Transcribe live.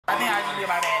I think I can be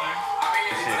about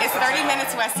that. It's 30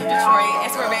 minutes west of Detroit.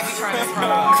 It's where Baby Tron is from.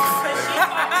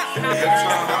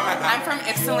 I'm from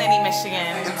Ypsilanti,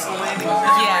 Michigan. Ypsilanti?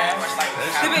 Yeah.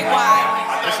 The big Y.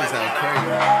 That shit sound crazy.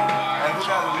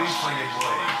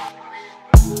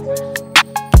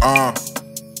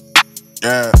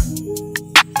 Yeah.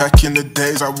 Back in the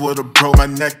days, I would've broke my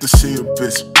neck to see a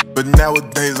bitch. But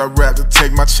nowadays, I'd rather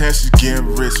take my chances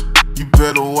getting rich. You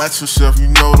better watch yourself, you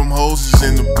know them hoes is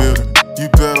in the building. You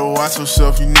better watch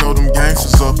yourself, you know them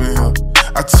gangsters up in here.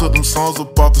 I took them songs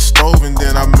up off the stove and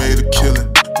then I made a killing.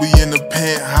 We in the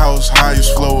penthouse,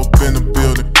 highest floor up in the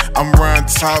building. I'm riding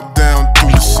top down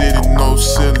through the city, no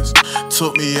ceilings.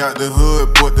 Took me out the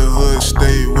hood, but the hood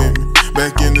stayed with me.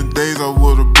 Back in the days, I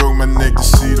would've broke my neck to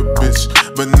see the bitch.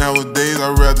 But nowadays,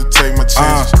 I'd rather take my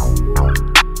chances.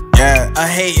 Yeah. A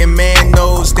hating man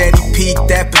knows that he peaked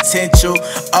that potential.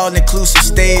 All-inclusive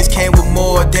stays came with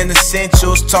more than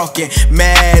essentials. Talking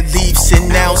mad leaps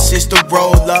and ounces to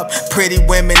roll up. Pretty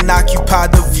women occupy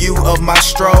the view of my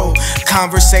stroll.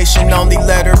 Conversation only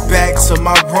led her back to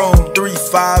my room.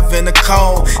 3-5 in a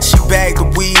cone. She bagged the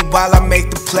weed while I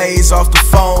make the plays off the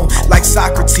phone. Like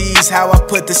Socrates, how I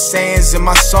put the sands in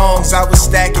my songs. I was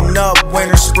stacking up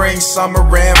winter, spring, summer,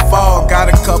 and fall. Got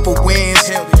a couple wins,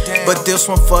 but this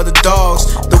one for the dogs,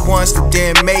 the ones that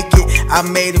didn't make it. I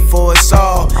made it for us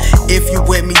all. If you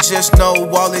with me, just know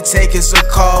all it takes is a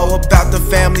call. About the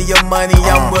family or money,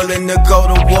 I'm willing to go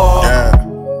to war. Yeah.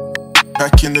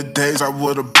 Back in the days, I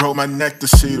would've broke my neck to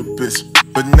see the bitch.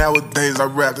 But nowadays,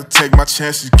 I'd rather take my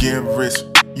chances getting rich.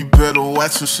 You better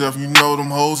watch yourself, you know them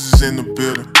hoes is in the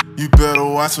building. You better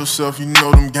watch yourself, you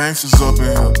know them gangsters up in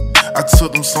here. I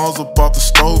took them songs up off the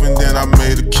stove and then I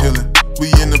made a killing. We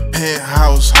in the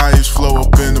penthouse, highest floor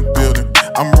up in the building.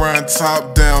 I'm riding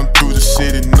top down through the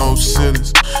city, no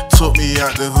ceilings. Took me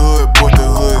out the hood, but the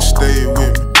hood stayed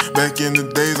with me. Back in the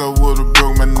days, I would've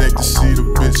broke my neck to see the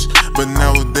bitch. But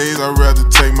nowadays, I'd rather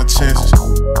take my chances.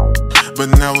 But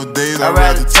nowadays, I'd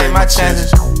rather take my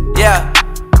chances. Yeah.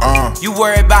 You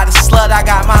worried about a slut, I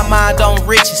got my mind on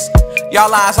riches.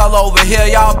 Y'all eyes all over here,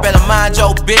 y'all better mind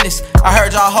your business. I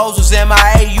heard y'all hoes was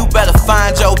MIA, you better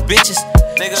find your bitches.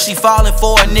 She falling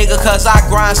for a nigga cause I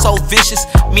grind so vicious.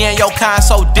 Me and your kind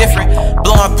so different.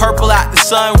 Blowing purple out the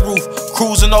sunroof,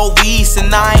 cruising over east,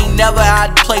 and I ain't never out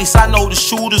of place. I know the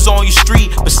shooters on your street,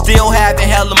 but still having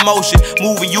hella motion.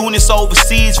 Moving units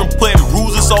overseas, from putting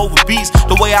bruises over beats.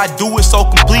 The way I do it so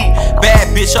complete.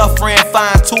 Bad bitch, her friend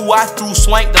fine too. I threw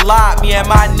Swank the lot. Me and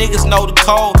my niggas know the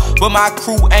code, but my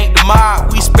crew ain't the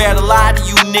mob. We spared a lot of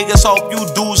you niggas. Hope you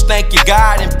dudes thank your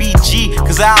God and BG,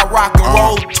 cause I'll rock and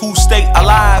roll to stay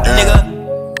alive, nigga.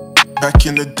 Back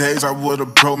in the days, I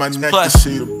would've broke my neck to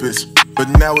see the bitch. But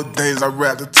nowadays, I'd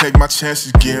rather take my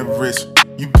chances getting rich.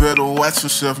 You better watch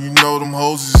yourself, you know them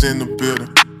hoes is in the building.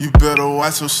 You better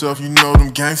watch yourself, you know them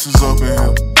gangsters up in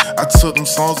here. I took them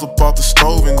songs up off the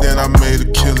stove and then I made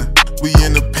a killing. We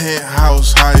in the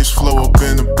penthouse, highest floor up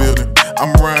in the building.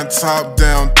 I'm riding top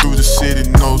down through the city,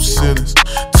 no ceilings.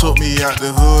 Took me out the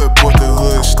hood, but the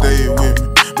hood stayed with me.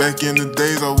 Back in the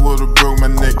days, I would've broke my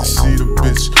neck to see the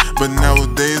bitch. But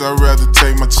nowadays, I'd rather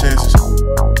take my chances.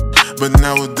 But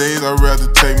nowadays, I'd rather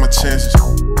take my chances.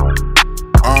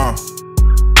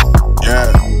 Yeah.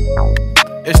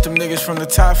 It's them niggas from the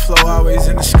top floor, always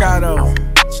in the sky though.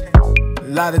 A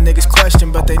lot of niggas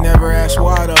question, but they never ask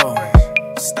why though.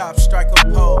 Stop, strike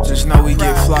a pose. Just know we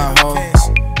get fly hoes.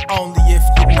 Only if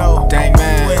you know. Dang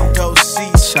man. Window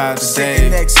seats. Shout out to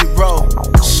Dave. Exit row.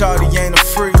 Shorty ain't a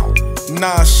freak.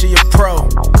 Nah, she a pro.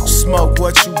 Smoke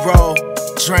what you roll.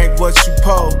 Drink what you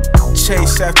pull.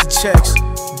 Chase after checks.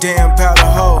 Damn about a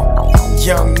hoe.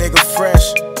 Young nigga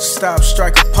fresh. Stop,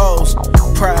 strike a pose.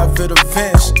 Private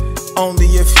events. Only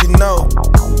if you know.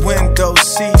 Window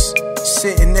seats.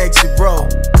 Sitting exit row.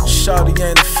 Shorty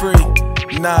ain't a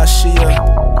freak. Nah, she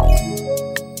a